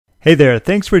Hey there,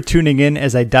 thanks for tuning in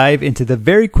as I dive into the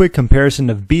very quick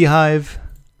comparison of Beehiiv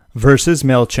versus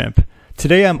Mailchimp.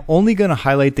 Today I'm only going to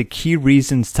highlight the key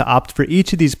reasons to opt for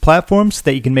each of these platforms so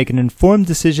that you can make an informed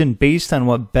decision based on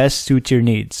what best suits your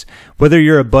needs. Whether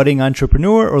you're a budding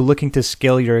entrepreneur or looking to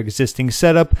scale your existing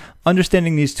setup,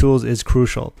 understanding these tools is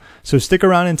crucial. So stick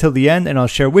around until the end and I'll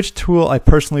share which tool I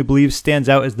personally believe stands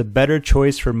out as the better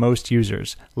choice for most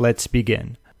users. Let's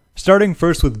begin. Starting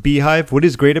first with Beehiiv, what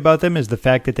is great about them is the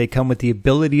fact that they come with the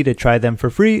ability to try them for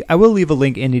free. I will leave a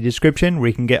link in the description where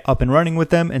you can get up and running with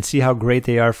them and see how great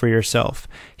they are for yourself.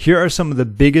 Here are some of the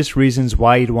biggest reasons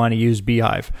why you'd want to use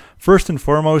Beehiiv. First and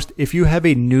foremost, if you have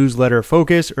a newsletter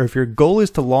focus or if your goal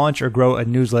is to launch or grow a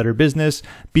newsletter business,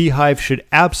 Beehiiv should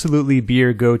absolutely be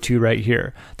your go-to right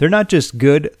here. They're not just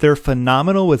good, they're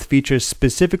phenomenal with features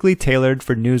specifically tailored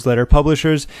for newsletter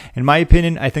publishers. In my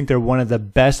opinion, I think they're one of the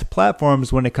best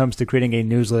platforms when it comes to creating a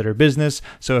newsletter business.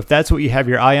 So if that's what you have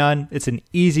your eye on, it's an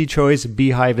easy choice.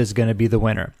 Beehiiv is going to be the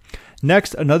winner.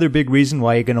 Next, another big reason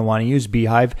why you're going to want to use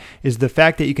Beehiiv is the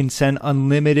fact that you can send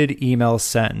unlimited email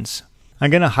sends. I'm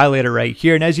going to highlight it right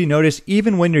here, and as you notice,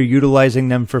 even when you're utilizing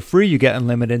them for free, you get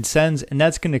unlimited sends, and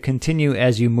that's going to continue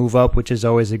as you move up, which is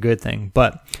always a good thing.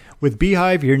 But with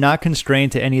Beehiiv, you're not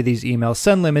constrained to any of these email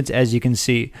send limits, as you can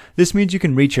see. This means you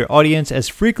can reach your audience as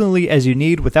frequently as you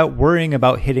need without worrying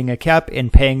about hitting a cap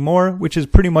and paying more, which is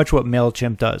pretty much what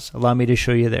Mailchimp does. Allow me to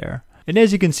show you there. And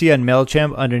as you can see on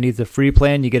Mailchimp, underneath the free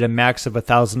plan, you get a max of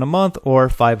 $1,000 a month or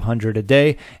 $500 a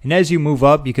day. And as you move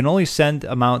up, you can only send the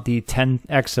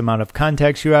 10x amount of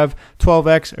contacts you have,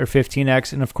 12x or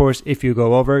 15x. And of course, if you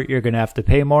go over, you're going to have to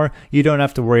pay more. You don't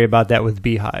have to worry about that with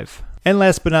Beehiiv. And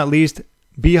last but not least,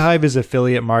 Beehiiv is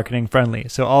affiliate marketing friendly.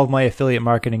 So all of my affiliate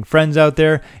marketing friends out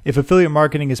there, if affiliate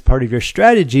marketing is part of your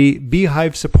strategy,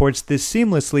 Beehiiv supports this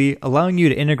seamlessly, allowing you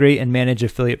to integrate and manage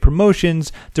affiliate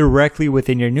promotions directly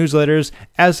within your newsletters.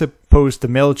 As opposed to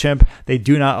Mailchimp, they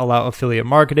do not allow affiliate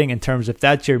marketing in terms of if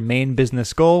that's your main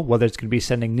business goal, whether it's going to be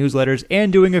sending newsletters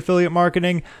and doing affiliate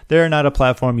marketing, they're not a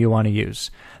platform you want to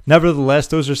use. Nevertheless,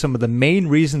 those are some of the main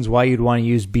reasons why you'd want to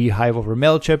use Beehiiv over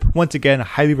Mailchimp. Once again, I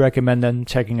highly recommend them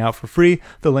checking out for free.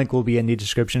 The link will be in the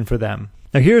description for them.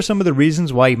 Now here are some of the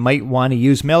reasons why you might want to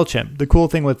use Mailchimp. The cool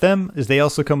thing with them is they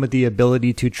also come with the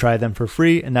ability to try them for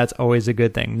free, and that's always a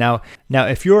good thing. Now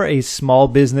if you're a small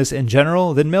business in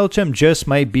general, then Mailchimp just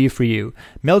might be for you.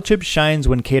 Mailchimp shines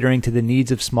when catering to the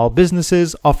needs of small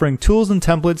businesses, offering tools and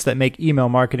templates that make email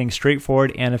marketing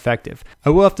straightforward and effective.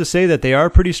 I will have to say that they are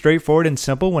pretty straightforward and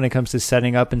simple when it comes to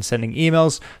setting up and sending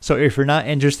emails. So if you're not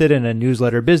interested in a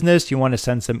newsletter business, you want to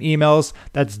send some emails,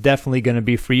 that's definitely going to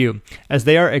be for you, as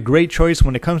they are a great choice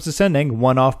when it comes to sending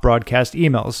one-off broadcast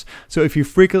emails. So if you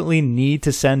frequently need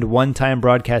to send one-time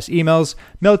broadcast emails,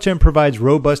 Mailchimp provides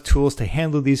robust tools to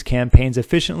handle these campaigns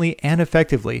efficiently and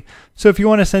effectively. So if you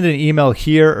want to send an email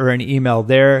here or an email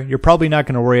there, you're probably not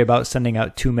going to worry about sending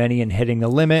out too many and hitting the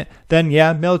limit, then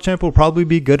yeah, Mailchimp will probably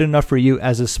be good enough for you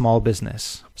as a small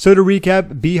business. So to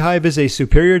recap, Beehiiv is a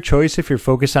superior choice if you're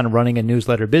focused on running a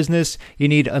newsletter business, you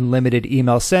need unlimited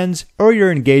email sends, or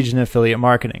you're engaged in affiliate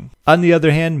marketing. On the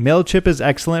other hand, Mailchimp is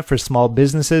excellent for small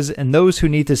businesses and those who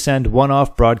need to send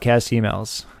one-off broadcast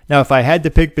emails. Now, if I had to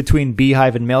pick between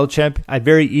Beehiiv and Mailchimp, I'd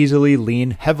very easily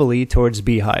lean heavily towards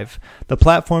Beehiiv. The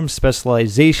platform's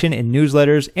specialization in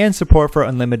newsletters and support for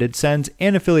unlimited sends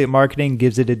and affiliate marketing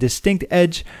gives it a distinct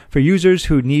edge for users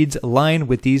whose needs align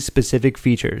with these specific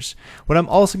features. What I'm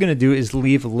also going to do is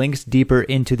leave links deeper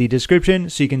into the description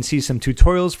so you can see some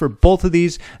tutorials for both of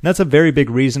these, and that's a very big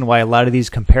reason why a lot of these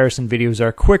comparison videos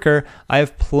are quicker. I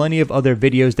have plenty of other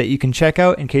videos that you can check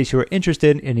out in case you are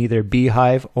interested in either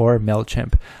Beehiiv or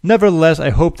Mailchimp. Nevertheless,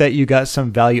 I hope that you got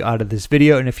some value out of this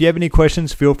video, and if you have any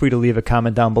questions, feel free to leave a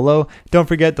comment down below. Don't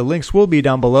forget, the links will be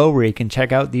down below where you can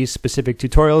check out these specific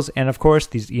tutorials and, of course,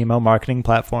 these email marketing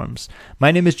platforms.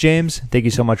 My name is James. Thank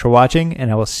you so much for watching, and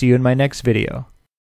I will see you in my next video.